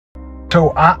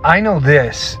So I know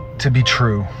this to be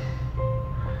true.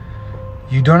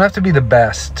 You don't have to be the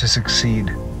best to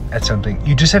succeed at something.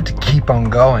 You just have to keep on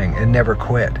going and never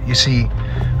quit. You see,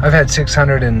 I've had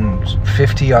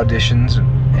 650 auditions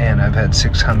and I've had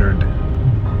 600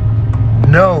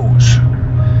 no's.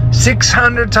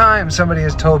 600 times somebody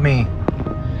has told me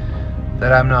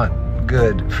that I'm not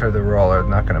good for the role or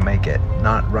not gonna make it,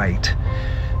 not right.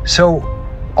 So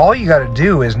all you gotta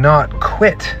do is not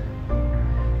quit.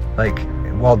 Like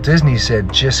Walt Disney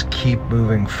said, just keep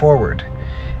moving forward.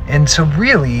 And so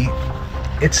really,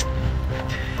 it's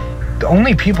the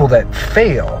only people that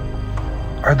fail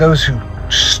are those who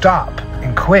stop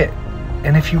and quit.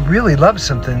 And if you really love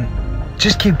something,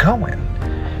 just keep going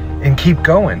and keep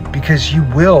going, because you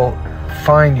will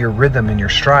find your rhythm and your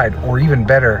stride, or even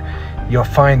better, you'll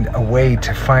find a way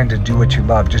to do what you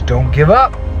love. Just don't give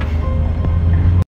up.